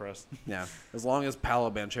as bad press. Yeah, as long as Paolo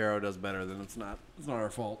Banchero does better, then it's not our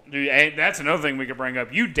fault. Dude, and that's another thing we could bring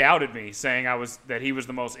up. You doubted me saying that he was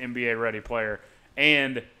the most NBA ready player,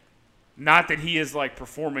 and not that he is like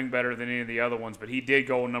performing better than any of the other ones, but he did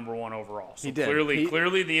go number 1 overall. So He did.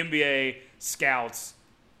 Clearly the NBA scouts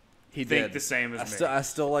think the same as me. I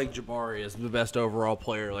still like Jabari as the best overall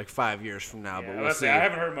player like 5 years from now, but we'll see. I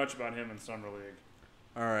haven't heard much about him in summer league.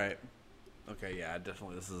 All right. Okay, yeah,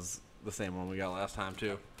 definitely. This is the same one we got last time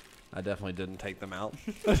too. I definitely didn't take them out.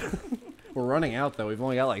 We're running out though. We've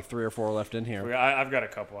only got like 3 or 4 left in here. I've got a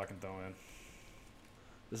couple I can throw in.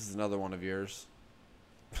 This is another one of yours.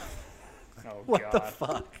 Oh, What God. the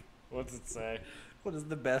fuck? What's it say? What is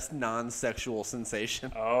the best non-sexual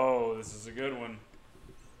sensation? Oh, this is a good one.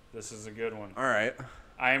 All right.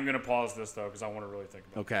 I am going to pause this, though, because I want to really think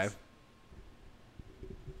about Okay. this.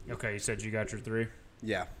 Okay, you said you got your 3?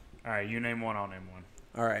 Yeah. All right, you name one, I'll name one.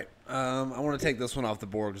 All right. I want to take this one off the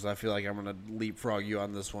board because I feel like I'm going to leapfrog you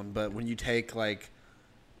on this one. But when you take, like,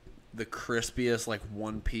 the crispiest, like,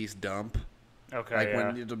 one-piece dump, Okay, like yeah.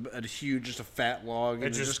 when it's a huge, just a fat log, and it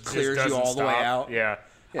just just clears you doesn't all the way stop. out. Yeah.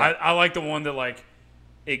 Yeah. I like the one that, like,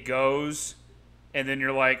 it goes, and then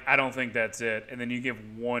you're like, I don't think that's it. And then you give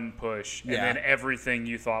one push, and Yeah. then everything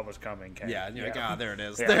you thought was coming came. Yeah, and you're like, ah, there it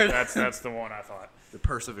is. Yeah, There- that's the one I thought. the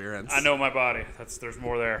perseverance. I know my body. There's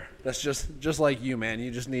more there. That's just like you, man.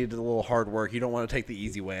 You just need a little hard work. You don't want to take the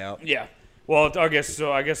easy way out. Yeah. Well, I guess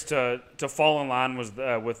to fall in line with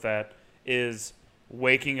that is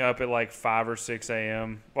waking up at like 5 or 6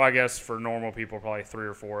 a.m. Well, I guess for normal people, probably 3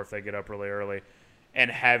 or 4 if they get up really early, and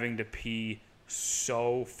having to pee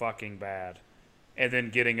so fucking bad, and then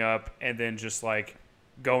getting up and then just like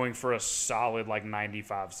going for a solid like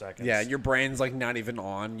 95 seconds. Yeah, your brain's like not even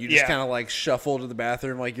on. You just Yeah. kind of like shuffle to the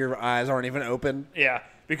bathroom, like your eyes aren't even open. Yeah,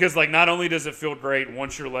 because like not only does it feel great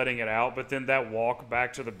once you're letting it out, but then that walk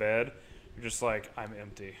back to the bed, you're just like, I'm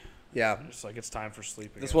empty. Yeah. Just like it's time for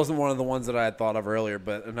sleep again. This wasn't one of the ones that I had thought of earlier,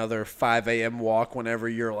 but another 5 a.m. walk whenever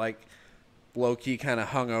you're like low-key kind of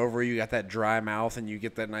hungover. You got that dry mouth and you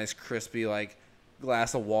get that nice crispy like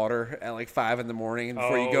glass of water at like 5 in the morning and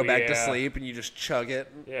before you go back to yeah. sleep and you just chug it.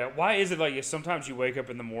 Yeah, why is it like sometimes you wake up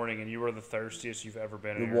in the morning and you are the thirstiest you've ever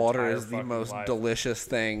been in The your water entire is the fucking most life. delicious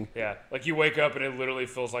thing. Yeah, like you wake up and it literally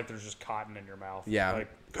feels like there's just cotton in your mouth. Yeah.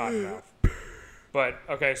 Like cotton mouth. But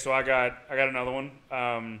okay, so I got another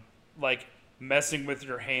one. Like messing with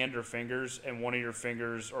your hand or fingers and one of your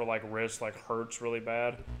fingers or like wrist like hurts really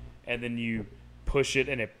bad, and then you push it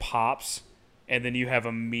and it pops, and then you have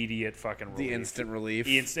immediate fucking relief. The instant relief.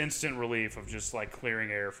 Instant relief of just like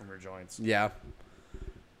clearing air from your joints. Yeah.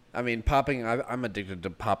 I mean, popping. I'm addicted to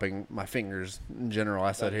popping my fingers in general.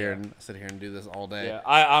 I sit here and do this all day. Yeah,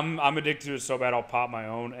 I'm addicted to it so bad I'll pop my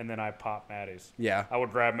own and then I pop Maddie's. Yeah. I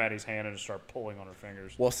would grab Maddie's hand and just start pulling on her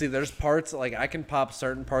fingers. Well, see, there's parts like I can pop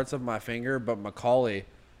certain parts of my finger, but Macaulay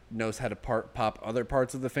knows how to pop other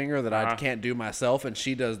parts of the finger that I can't do myself, and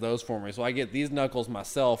she does those for me. So I get these knuckles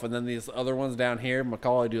myself, and then these other ones down here,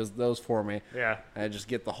 Macaulay does those for me. Yeah. And I just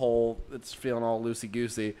get the whole. It's feeling all loosey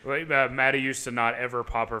goosey. Maddie used to not ever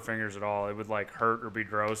pop her fingers at all. It would like hurt or be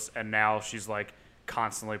gross, and now she's like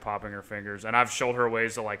constantly popping her fingers. And I've showed her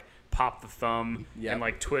ways to like pop the thumb and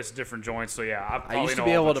like twist different joints. So yeah, I used to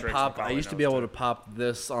be able to pop. I used to be able to pop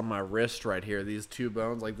this on my wrist right here. These two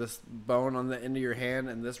bones, like this bone on the end of your hand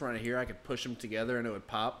and this right here. I could push them together and it would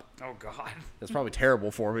pop. Oh God, that's probably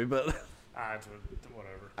terrible for me, but it's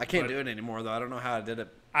whatever. I can't do it anymore though. I don't know how I did it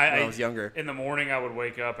when I was younger. In the morning, I would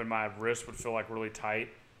wake up and my wrist would feel like really tight,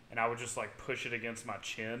 and I would just like push it against my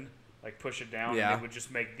chin. Like push it down, and it would just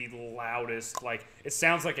make the loudest. Like it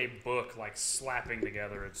sounds like a book like slapping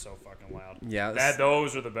together. It's so fucking loud. Yeah,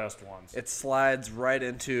 those are the best ones. It slides right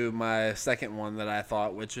into my second one that I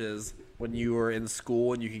thought, which is when you were in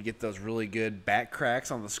school and you could get those really good back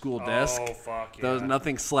cracks on the school desk. Oh, fuck yeah. Those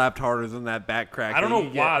nothing slapped harder than that back crack. I don't know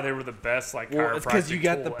why they were the best, like, Well, it's because you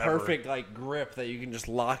got the perfect like grip that you can just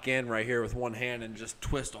lock in right here with one hand and just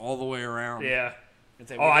twist all the way around. Yeah. And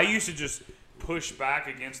say, I used to just push back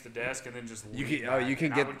against the desk and then just You lean can- back, you can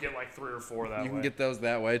and get- I would get like 3 or 4 that way. you can get those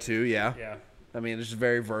that way too. Yeah. Yeah. I mean, it's just a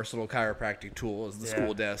very versatile chiropractic tool is the Yeah.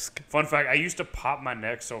 school desk. Fun fact, I used to pop my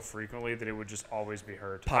neck so frequently that it would just always be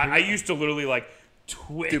hurt. Popping- I used to literally like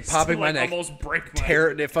twist, Dude, popping my like, neck almost break my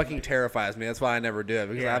It fucking terrifies me. That's why I never do it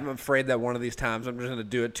because Yeah. I'm afraid that one of these times I'm just going to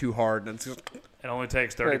do it too hard and it's just It only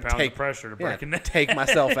takes 30 pounds of pressure to break a neck. take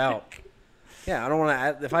myself out. Yeah, I don't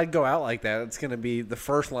want to. If I go out like that, it's going to be the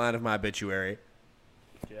first line of my obituary.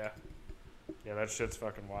 Yeah. Yeah, that shit's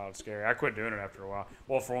fucking wild, scary. I quit doing it after a while.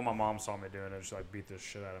 Well, for when my mom saw me doing it, she like beat this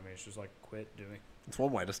shit out of me. She was like, "Quit doing it." That's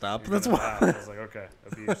one way to stop. You're That's gonna why. die. I was like, "Okay,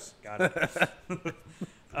 abuse, got it."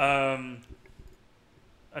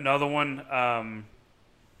 Another one.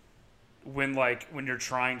 When you're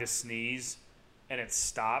trying to sneeze, and it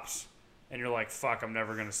stops, and you're like, "Fuck, I'm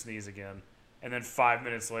never gonna sneeze again." And then 5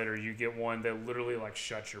 minutes later, you get one that literally like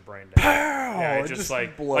shuts your brain down. Yeah, It just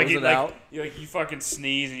blows it out. You fucking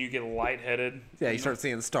sneeze and you get lightheaded. Yeah, you start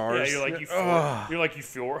seeing stars. Yeah, you're like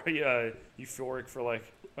euphoric for like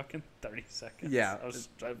fucking 30 seconds. Yeah,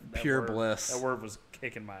 pure bliss. That word was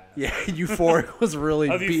kicking my ass. Yeah, euphoric was really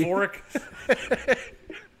Of euphoric.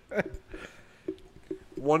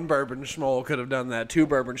 One bourbon schmoll could have done that. 2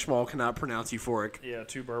 bourbon schmoll cannot pronounce euphoric. Yeah,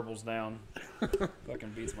 2 burbles down.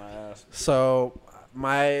 Fucking beats my ass. So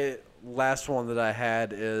my last one that I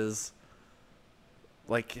had is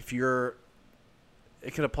like if you're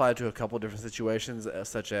it could apply to a couple different situations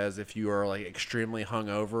such as if you are like extremely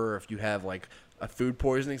hungover or if you have like a food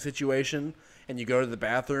poisoning situation and you go to the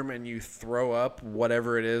bathroom and you throw up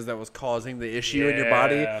whatever it is that was causing the issue in your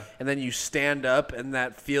body Yeah. and then you stand up and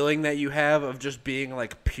that feeling that you have of just being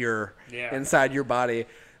like pure Yeah. inside your body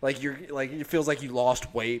like you're like it feels like you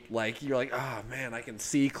lost weight like you're like oh man I can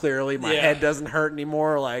see clearly my Yeah. head doesn't hurt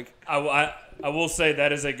anymore like I will say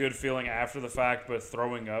that is a good feeling after the fact, but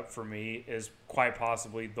throwing up for me is quite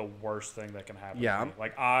possibly the worst thing that can happen. Yeah. To me.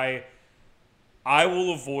 Like I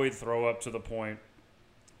will avoid throw up to the point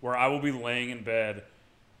where I will be laying in bed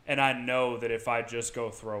and I know that if I just go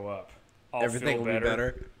throw up, I'll everything feel will be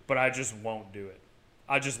better. But I just won't do it.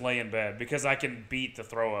 I just lay in bed because I can beat the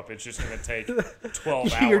throw up. It's just going to take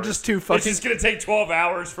 12 hours. You're just too It's fucking just going to take 12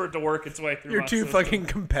 hours for it to work its way through you're my too system. fucking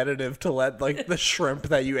competitive to let like the shrimp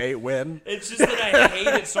that you ate win. It's just that I hate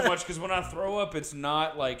it so much because when I throw up, it's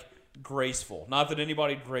not like graceful. Not that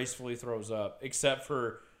anybody gracefully throws up, except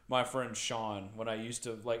for my friend Sean. When I used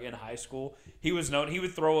to like in high school, he would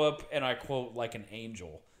throw up, and I quote like an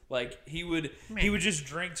angel. Like he would just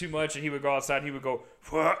drink too much, and he would go outside, and he would go,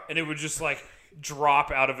 and it would just like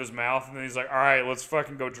drop out of his mouth, and then he's like, "All right, let's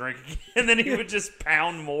fucking go drink again." And then he would just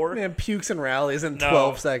pound more. Man, pukes and rallies in No,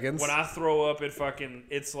 12 seconds. When I throw up,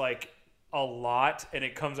 it's like a lot, and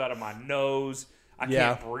it comes out of my nose. I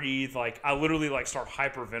Yeah. can't breathe. Like I literally like start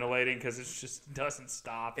hyperventilating because it just doesn't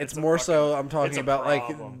stop. it's a more fucking- so I'm it's talking a about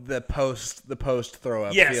problem. like the post throw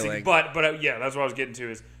up Yes, feeling. but yeah, that's what I was getting to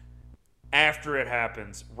is after it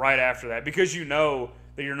happens, right after that, because you know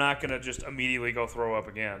that you're not gonna just immediately go throw up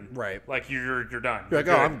again. Right. Like you're done. You're like,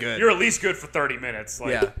 "Oh, I'm good." You're at least good for 30 minutes.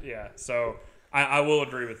 Like, Yeah. Yeah. So I will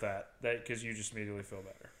agree with that because you just immediately feel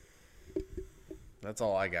better. That's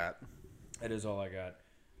all I got. That is all I got.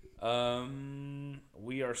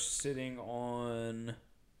 We are sitting on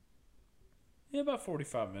about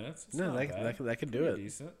 45 minutes. It's No, not bad. that could do Pretty it.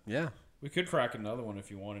 decent. Yeah. We could crack another one if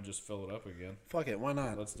you want to just fill it up again. Fuck it, why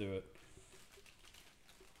not? Let's do it.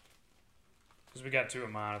 Because we got 2 of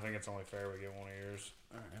mine. I think it's only fair we get one of yours.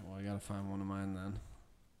 All right, well I gotta find one of mine then.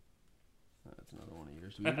 That's another one of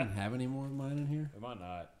yours. Do we even have any more of mine in here? We might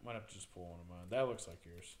not. Might have to just pull one of mine. That looks like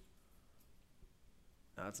yours.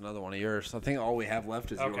 No, that's another one of yours. I think all we have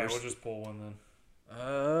left is Okay, yours. we'll just pull one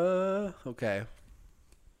then. Okay.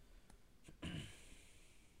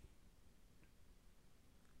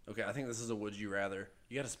 Okay, I think this is a would you rather.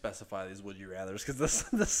 You got to specify these would you rathers because this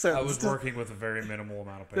sentence I was working with a very minimal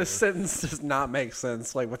amount of paper. this sentence does not make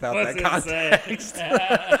sense like without What's that it context.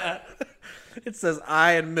 say? It says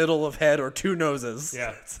eye in middle of head or 2 noses.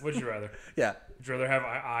 Yeah. Would you rather? Yeah. Would you rather have an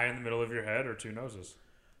eye in the middle of your head or 2 noses?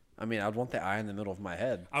 I mean, I'd want the eye in the middle of my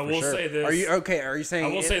head. I for will sure. say this. Are you okay? Are you saying? I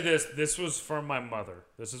will say this. This was from my mother.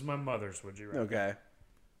 This is my mother's. Would you rather? Okay.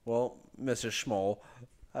 Well, Mrs. Schmoll,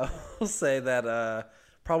 I will say that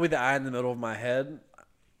probably the eye in the middle of my head.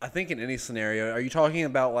 I think in any scenario, are you talking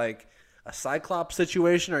about like a Cyclops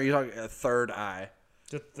situation, or are you talking a third eye?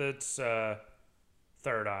 That's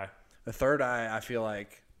third eye. The third eye, I feel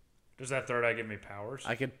like Does that third eye give me powers?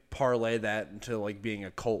 I could parlay that into like being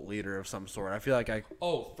a cult leader of some sort. I feel like I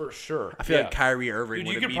for sure. feel like Kyrie Irving Dude,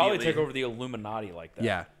 would you could probably immediately- take over the Illuminati like that.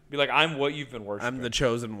 Yeah. Be like, I'm what you've been worshiping. I'm the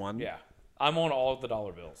chosen one. Yeah. I'm on all of the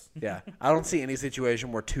dollar bills. Yeah. I don't see any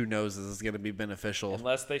situation where two noses is going to be beneficial.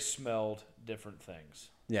 Unless they smelled different things.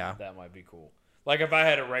 Yeah. That might be cool. Like if I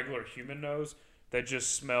had a regular human nose that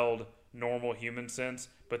just smelled normal human scents,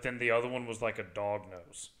 but then the other one was like a dog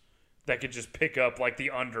nose that could just pick up like the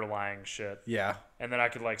underlying shit. Yeah. And then I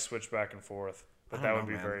could like switch back and forth. But that would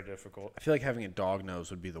be very difficult. I feel like having a dog nose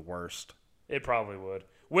would be the worst. It probably would.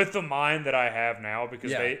 With the mind that I have now,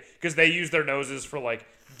 because they use their noses for like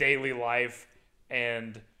daily life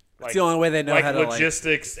and like It's the only way they know like how to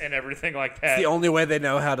logistics and everything like that. It's the only way they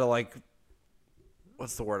know how to like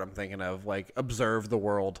what's the word I'm thinking of? Like observe the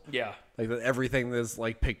world. Yeah. Like everything is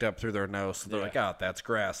like picked up through their nose. So they're like, oh, that's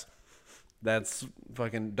grass. That's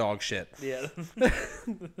fucking dog shit. Yeah.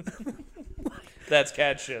 That's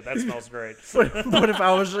cat shit. That smells great. But if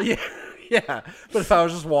I was yeah. But if I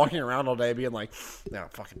was just walking around all day being like, no,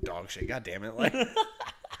 fucking dog shit, god damn it. Like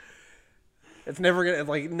it's never gonna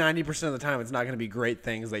like 90% of the time it's not gonna be great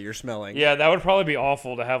things that you're smelling. Yeah, that would probably be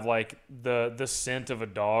awful to have like the scent of a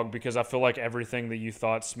dog, because I feel like everything that you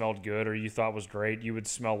thought smelled good or you thought was great, you would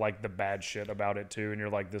smell like the bad shit about it too, and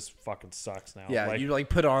you're like, this fucking sucks now. Yeah, like, you'd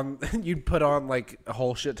put on like a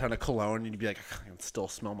whole shit ton of cologne and you'd be like, I can still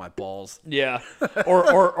smell my balls. yeah.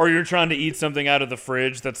 or you're trying to eat something out of the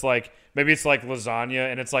fridge that's like, maybe it's like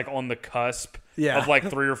lasagna and it's like on the cusp of like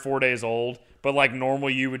 3 or 4 days old. But like normal,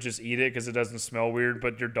 you would just eat it because it doesn't smell weird.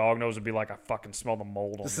 But your dog nose would be like, I fucking smell the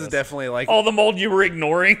mold on this. This is definitely like all the mold you were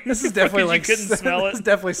ignoring. This is definitely like you couldn't smell It's it.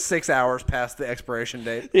 definitely 6 hours past the expiration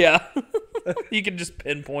date. Yeah, you can just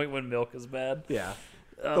pinpoint when milk is bad. Yeah,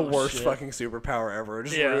 Oh, the worst shit. fucking superpower ever.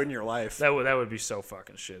 Just ruin your life. That would be so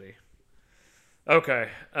fucking shitty. Okay.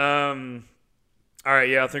 All right.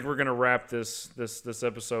 Yeah, I think we're gonna wrap this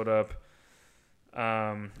episode up.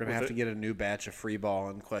 We're gonna have to get a new batch of free ball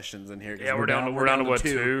and questions in here. Yeah, we're down to what,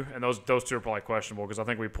 2? And those 2 are probably questionable because I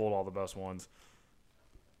think we pulled all the best ones.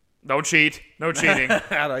 Don't cheat. No cheating.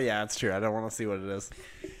 Yeah, it's true. I don't want to see what it is.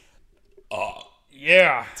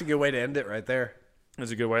 Yeah. It's a good way to end it right there.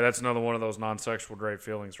 That's a good way. That's another one of those non-sexual great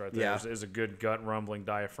feelings right there. Yeah. Is a good gut rumbling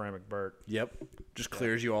diaphragmatic burp. Yep. Just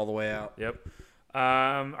clears you all the way out. Yep. All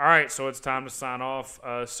right, so it's time to sign off.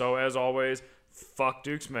 So as always, fuck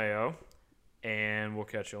Duke's Mayo, and we'll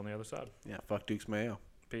catch you on the other side. Yeah, fuck Duke's Mayo.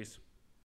 Peace.